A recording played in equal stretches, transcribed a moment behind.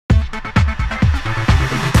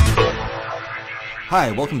Hi,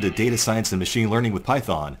 welcome to Data Science and Machine Learning with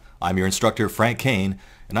Python. I'm your instructor, Frank Kane,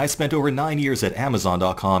 and I spent over 9 years at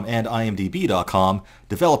Amazon.com and IMDb.com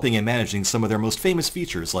developing and managing some of their most famous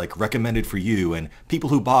features like Recommended for You and People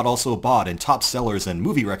Who Bought Also Bought and Top Sellers and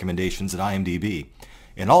Movie Recommendations at IMDb.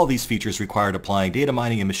 And all of these features required applying data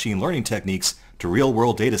mining and machine learning techniques to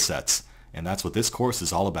real-world data sets. And that's what this course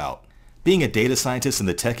is all about. Being a data scientist in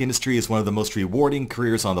the tech industry is one of the most rewarding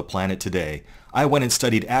careers on the planet today. I went and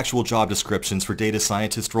studied actual job descriptions for data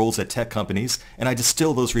scientist roles at tech companies, and I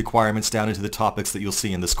distilled those requirements down into the topics that you'll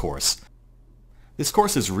see in this course. This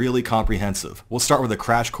course is really comprehensive. We'll start with a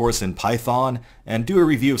crash course in Python and do a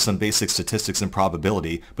review of some basic statistics and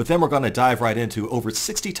probability, but then we're going to dive right into over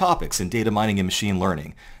 60 topics in data mining and machine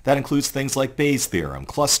learning. That includes things like Bayes' theorem,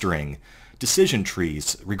 clustering, decision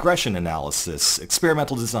trees, regression analysis,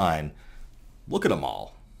 experimental design. Look at them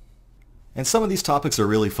all. And some of these topics are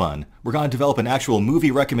really fun. We're going to develop an actual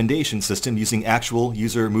movie recommendation system using actual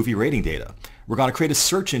user movie rating data. We're going to create a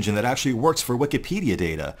search engine that actually works for Wikipedia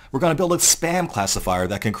data. We're going to build a spam classifier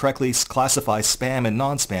that can correctly classify spam and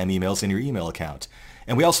non-spam emails in your email account.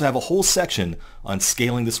 And we also have a whole section on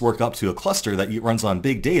scaling this work up to a cluster that runs on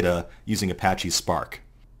big data using Apache Spark.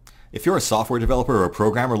 If you're a software developer or a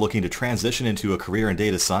programmer looking to transition into a career in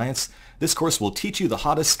data science, this course will teach you the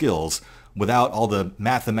hottest skills without all the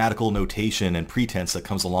mathematical notation and pretense that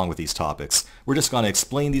comes along with these topics. We're just going to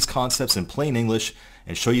explain these concepts in plain English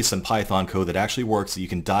and show you some Python code that actually works that you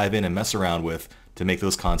can dive in and mess around with to make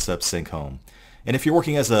those concepts sink home. And if you're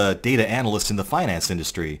working as a data analyst in the finance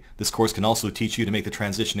industry, this course can also teach you to make the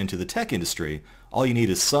transition into the tech industry. All you need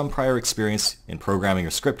is some prior experience in programming or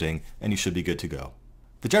scripting, and you should be good to go.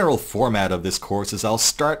 The general format of this course is I'll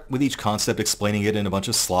start with each concept explaining it in a bunch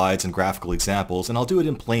of slides and graphical examples, and I'll do it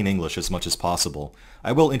in plain English as much as possible.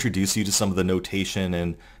 I will introduce you to some of the notation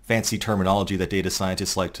and fancy terminology that data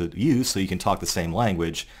scientists like to use so you can talk the same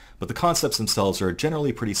language, but the concepts themselves are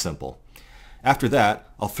generally pretty simple. After that,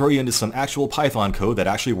 I'll throw you into some actual Python code that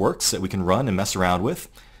actually works that we can run and mess around with,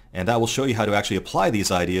 and that will show you how to actually apply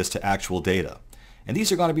these ideas to actual data. And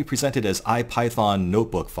these are going to be presented as IPython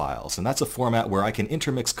notebook files, and that's a format where I can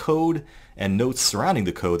intermix code and notes surrounding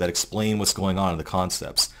the code that explain what's going on in the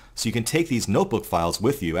concepts. So you can take these notebook files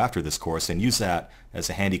with you after this course and use that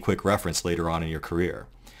as a handy quick reference later on in your career.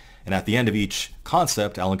 And at the end of each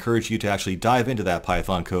concept, I'll encourage you to actually dive into that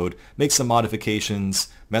Python code, make some modifications,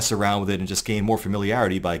 mess around with it, and just gain more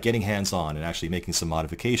familiarity by getting hands-on and actually making some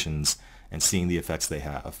modifications and seeing the effects they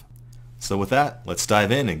have. So with that, let's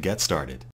dive in and get started.